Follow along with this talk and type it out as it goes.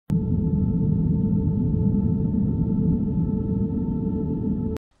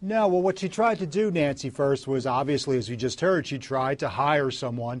No, well, what she tried to do, Nancy, first was obviously, as we just heard, she tried to hire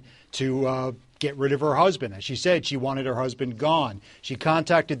someone to get rid of her husband. As she said, she wanted her husband gone. She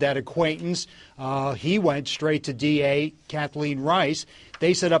contacted that acquaintance. He went straight to DA Kathleen Rice.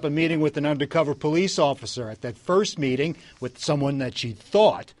 They set up a meeting with an undercover police officer. At that first meeting with someone that she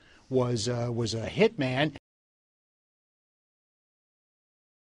thought was a hitman.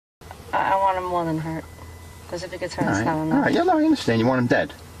 I want him more than hurt. Because if he gets hurt, it's not enough. All right, yeah, no, I understand. You want him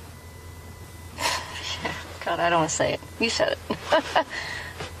dead. God, I don't want to say it. You said it.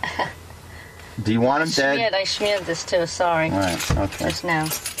 Do you want him dead? I smeared this too, sorry. All right, okay. Just now.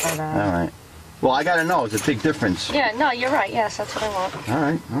 But, all right. Well, I got to know. It's a big difference. Yeah, no, you're right. Yes, that's what I want. All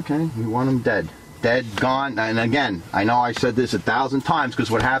right, okay. You want him dead. Dead, gone. And again, I know I said this 1,000 times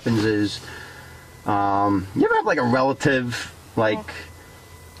because what happens is, you ever have like a relative, like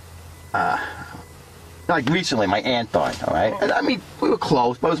recently my aunt died, all right? And, I mean, we were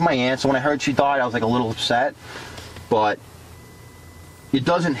close, but it was my aunt, so when I heard she died, I was like a little upset. But it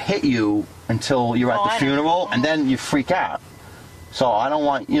doesn't hit you until you're at the funeral, and then you freak out. So I don't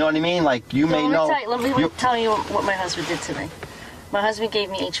want, you know what I mean? Like, you may know. Let me tell you what my husband did to me. My husband gave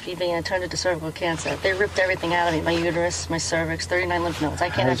me HPV and it turned into cervical cancer. They ripped everything out of me, my uterus, my cervix, 39 lymph nodes. I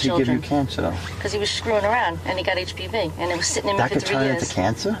can't have children. How did he give you cancer, though? Because he was screwing around and he got HPV, and it was sitting in me for 3 years. That could turn into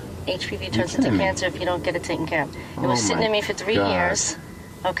cancer? HPV turns into cancer if you don't get it taken care of. It was sitting in me for 3 years,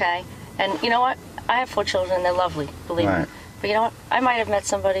 okay? And you know what? I have 4 children and they're lovely, believe me. But you know what? I might have met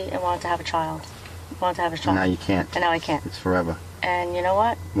somebody and wanted to have a child. And now you can't. And now I can't. It's forever. And you know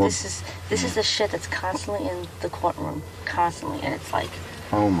what? Well, this is the shit that's constantly in the courtroom. Constantly. And it's like...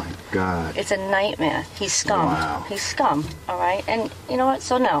 Oh my God. It's a nightmare. He's scum. Wow. He's scum, all right? And you know what?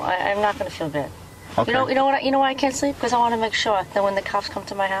 So no, I'm not going to feel bad. Okay. You know what? You know why I can't sleep? Because I want to make sure that when the cops come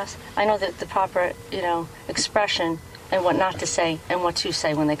to my house, I know that the proper, expression and what not to say and what to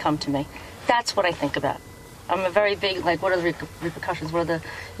say when they come to me. That's what I think about. I'm a very big, like, what are the repercussions? What are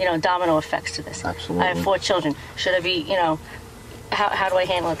the, domino effects to this? Absolutely. I have 4 children. Should I be, how do I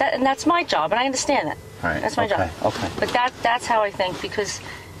handle it? And that's my job, and I understand that. Right. That's my job. Okay. But that's how I think, because,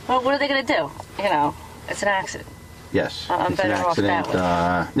 well, what are they going to do? It's an accident. Yes. I'm better off that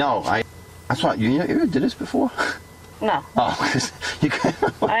way. No, that's what, you ever did this before? No. Oh, because you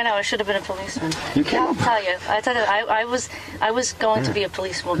I know, I should have been a policeman. I'll tell you, I was going to be a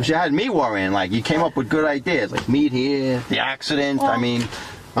policewoman. Because you had me worrying, like, you came up with good ideas, like meet here, the accident. Well, I mean,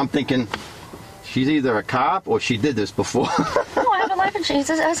 I'm thinking, she's either a cop or she did this before. No, I have a life insurance.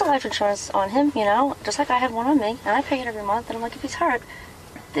 He has a life insurance on him, just like I have one on me, and I pay it every month. And I'm like, if he's hurt,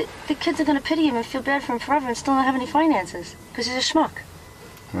 the kids are going to pity him and feel bad for him forever and still not have any finances because he's a schmuck.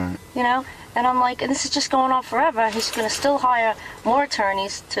 Right. And I'm like, and this is just going on forever. He's going to still hire more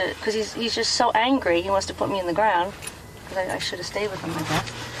attorneys because he's just so angry. He wants to put me in the ground because I should have stayed with him, I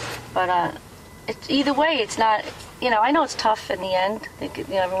guess. But either way, it's not. I know it's tough in the end.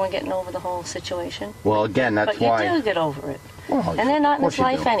 Everyone getting over the whole situation. Well, again, that's why. But you do get over it. Well, and they're not in his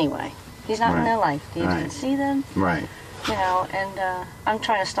life anyway. He's not in their life. You didn't see them. Right. And I'm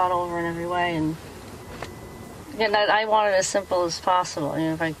trying to start over in every way. And again, I want it as simple as possible.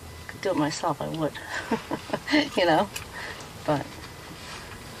 If I could do it myself, I would. But.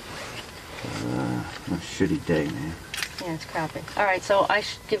 A shitty day, man. Yeah, it's crappy. All right, so I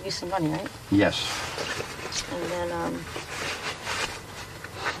should give you some money, right? Yes. And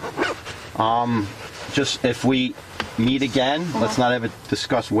then, just if we meet again, let's not ever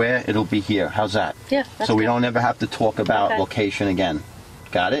discuss where. It'll be here. How's that? Yeah, that's So we good. don't ever have to talk about location again.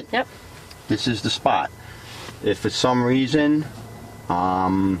 Got it? Yep. This is the spot. If for some reason,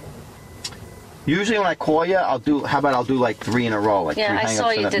 usually when I call you, I'll do like 3 in a row. Like 3 I saw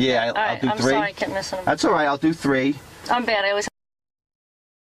you did that. I'll do 3. I'm sorry I kept missing them. That's all right. I'll do 3. I'm bad. I always.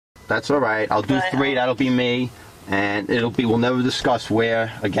 That's all right. I'll do 3. That'll be me. And we'll never discuss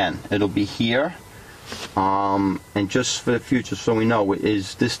where again. It'll be here. And just for the future, so we know,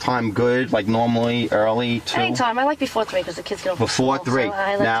 is this time good? Like normally, early, 2? Anytime. I like before 3 because the kids get off before school, 3. So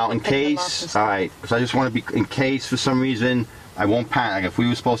I like now, in case, all right, because I just want to be, in case for some reason, I won't panic. If we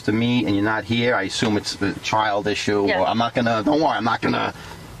were supposed to meet and you're not here, I assume it's a child issue. Yeah. Or I'm not gonna. Don't worry, I'm not gonna.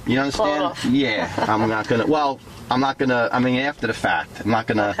 You understand? Yeah, I'm not gonna. Well, I'm not gonna. I mean, after the fact, I'm not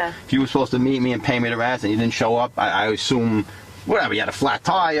gonna. Okay. If you were supposed to meet me and pay me the rest and you didn't show up, I assume whatever. You had a flat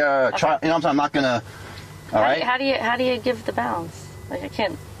tire. Okay. I'm not gonna. All right. How do you give the balance? Like I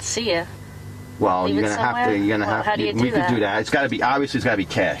can't see you. Well, Leave you're it gonna have to. somewhere? You're gonna Well, have how to. do you do we could that? do that. It's got to be obviously. It's got to be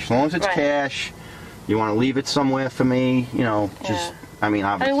cash. As long as it's Right. cash, you want to leave it somewhere for me. Just. Yeah. I mean,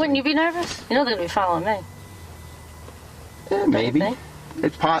 obviously. wouldn't you be nervous? You know they're gonna be following me. Yeah, maybe. Don't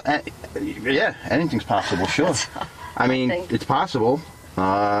It's yeah, anything's possible. Sure. I mean, it's possible.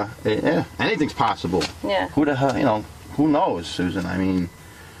 Anything's possible. Yeah. Who the hell, who knows, Susan? I mean,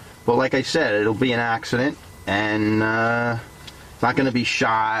 but like I said, it'll be an accident, and it's not going to be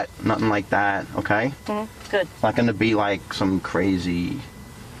shot, nothing like that, okay? Good. It's not going to be like some crazy, you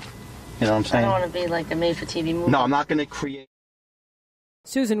know what I'm saying? I don't want to be like a made-for-TV movie. No, I'm not going to create.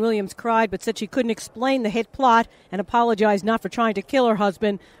 Susan Williams cried but said she couldn't explain the hit plot and apologized not for trying to kill her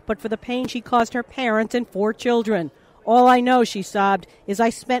husband, but for the pain she caused her parents and 4 children. All I know, she sobbed, is I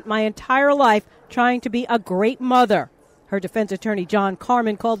spent my entire life trying to be a great mother. Her defense attorney, John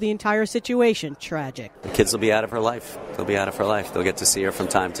Carmen, called the entire situation tragic. The kids will be out of her life. They'll be out of her life. They'll get to see her from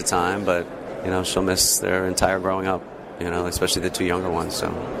time to time, but, she'll miss their entire growing up, especially the 2 younger ones,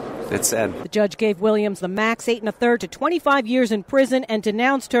 so it's sad. The judge gave Williams the max 8 1/3 to 25 years in prison and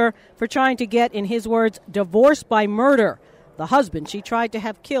denounced her for trying to get, in his words, divorced by murder. The husband she tried to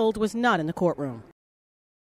have killed was not in the courtroom.